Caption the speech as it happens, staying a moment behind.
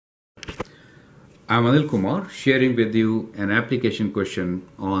I'm Anil Kumar, sharing with you an application question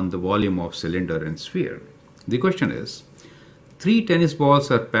on the volume of cylinder and sphere. The question is, three tennis balls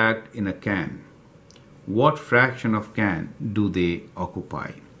are packed in a can. What fraction of can do they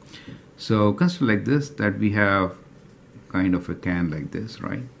occupy? So consider like this, that we have kind of a can like this,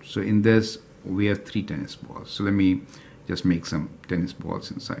 right? So in this, we have three tennis balls. So let me just make some tennis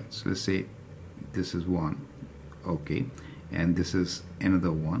balls inside. So let's say this is one, okay, and this is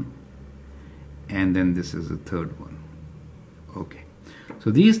another one, and then this is the third one. Okay, so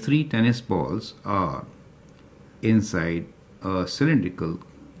these three tennis balls are inside a cylindrical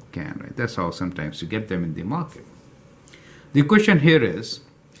can, right? That's how sometimes you get them in the market. The question here is,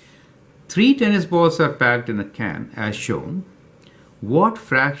 three tennis balls are packed in a can as shown. What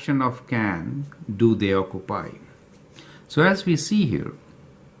fraction of can do they occupy? So as we see here,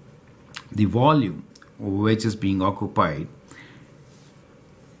 the volume which is being occupied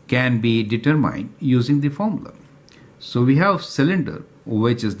can be determined using the formula. So we have cylinder,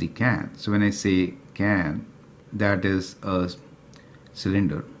 which is the can. So when I say can, that is a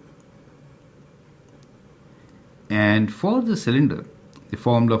cylinder. And for the cylinder, the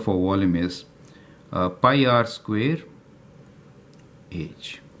formula for volume is pi r square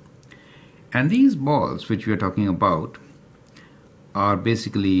h. And these balls which we are talking about are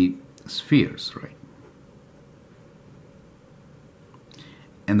basically spheres, right?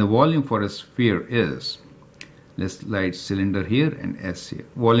 And the volume for a sphere is, let's write cylinder here and S here.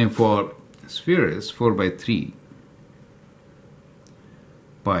 Volume for sphere is 4 by 3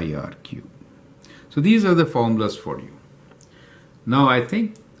 pi r cube. So these are the formulas for you. Now I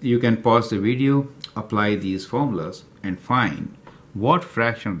think you can pause the video, apply these formulas and find what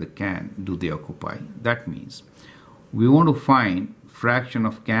fraction of the can do they occupy. That means we want to find fraction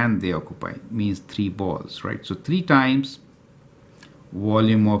of can they occupy, means three balls, right? So 3 times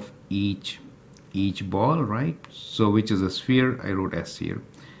volume of each ball, right? So which is a sphere, I wrote S here,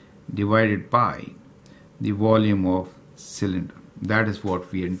 divided by the volume of cylinder. That is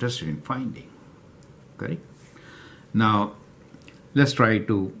what we are interested in finding, correct? Now let's try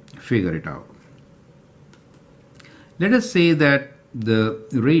to figure it out. Let us say that the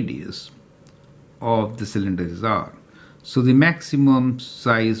radius of the cylinder is r. So the maximum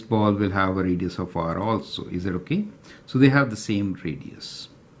size ball will have a radius of r also. Is it okay? So they have the same radius.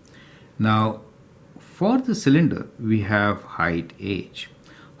 Now for the cylinder we have height h.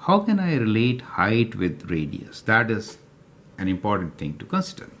 How can I relate height with radius? That is an important thing to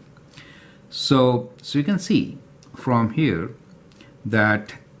consider. So you can see from here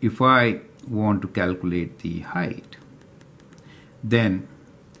that if I want to calculate the height, then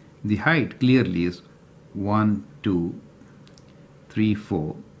the height clearly is 1, 2, 3,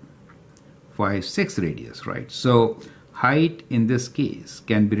 4, 5, 6 radius, right? So height in this case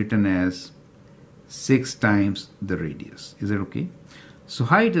can be written as 6 times the radius. Is it okay? So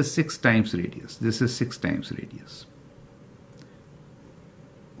height is 6 times radius. This is 6 times radius.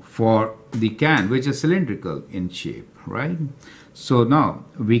 For the can, which is cylindrical in shape, right? So now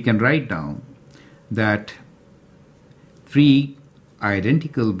we can write down that 3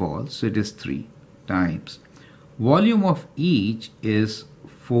 identical balls, so it is 3 times volume of each is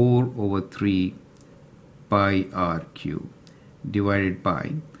 4 over 3 pi r cube divided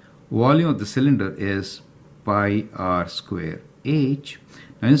by volume of the cylinder is pi r square h.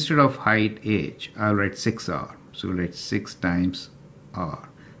 Now instead of height h, I'll write 6r. So we'll write 6 times r.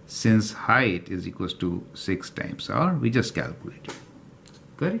 Since height is equals to 6 times r, we just calculate it.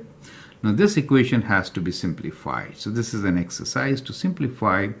 Correct? Now this equation has to be simplified. So this is an exercise to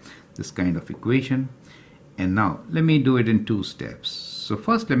simplify this kind of equation. And now let me do it in 2 steps. So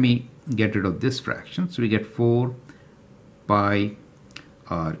first let me get rid of this fraction. So we get 4 pi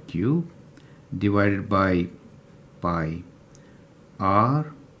r cube divided by pi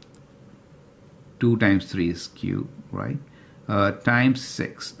r, 2 times 3 is cube, right? Times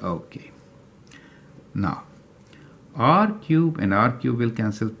 6, okay. Now r cube and r cube will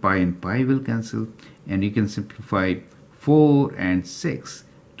cancel, pi and pi will cancel, and you can simplify 4 and 6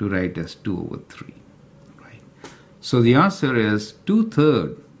 to write as 2 over 3, right? So the answer is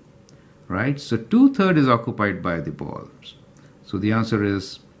 2/3, right? So 2/3 is occupied by the balls. So the answer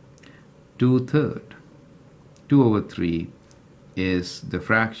is 2/3. 2 over 3 is the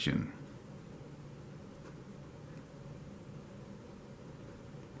fraction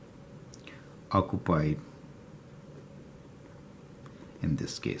occupied in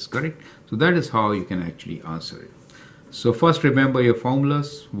this case, correct? So that is how you can actually answer it. So first remember your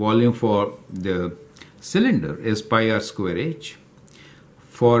formulas. Volume for the cylinder is pi r square h.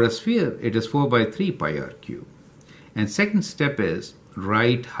 For a sphere, it is 4 by 3 pi r cube. And second step is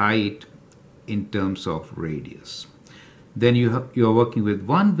write height in terms of radius. Then you are working with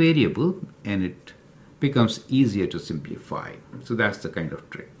one variable and it becomes easier to simplify. So that's the kind of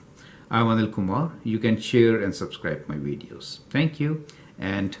trick. I'm Anil Kumar. You can share and subscribe my videos. Thank you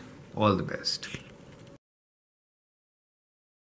and all the best.